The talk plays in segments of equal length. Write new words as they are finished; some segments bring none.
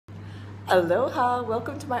Aloha,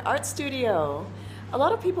 welcome to my art studio. A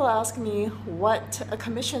lot of people ask me what a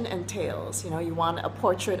commission entails. You want a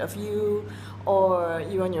portrait of you or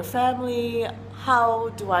you and your family. How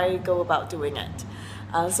do I go about doing it?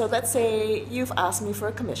 So let's say you've asked me for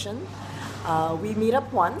a commission. We meet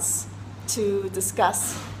up once to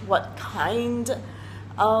discuss what kind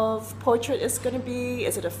of portrait it's going to be.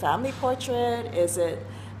 Is it a family portrait? Is it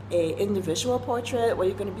a individual portrait? What are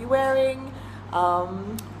you going to be wearing?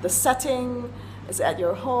 The setting is at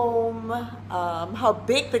your home, how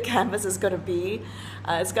big the canvas is going to be.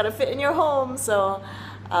 It's got to fit in your home, so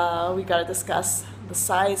we got to discuss the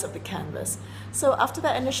size of the canvas. So after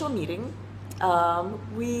that initial meeting,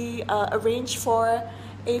 we arrange for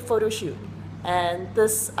a photo shoot. And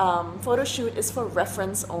this photo shoot is for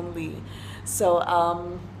reference only. So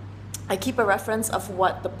I keep a reference of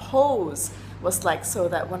what the pose was like so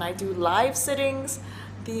that when I do live sittings,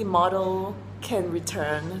 the model can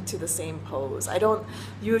return to the same pose. I don't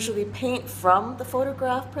usually paint from the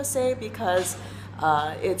photograph per se because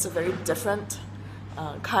it's a very different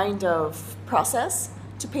kind of process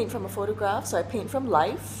to paint from a photograph. So I paint from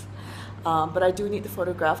life, but I do need the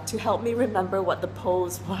photograph to help me remember what the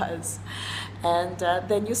pose was. And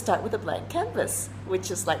then you start with a blank canvas,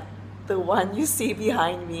 which is like the one you see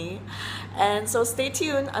behind me. And so stay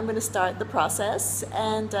tuned, I'm going to start the process,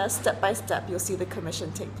 and step by step you'll see the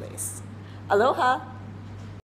commission take place. Aloha!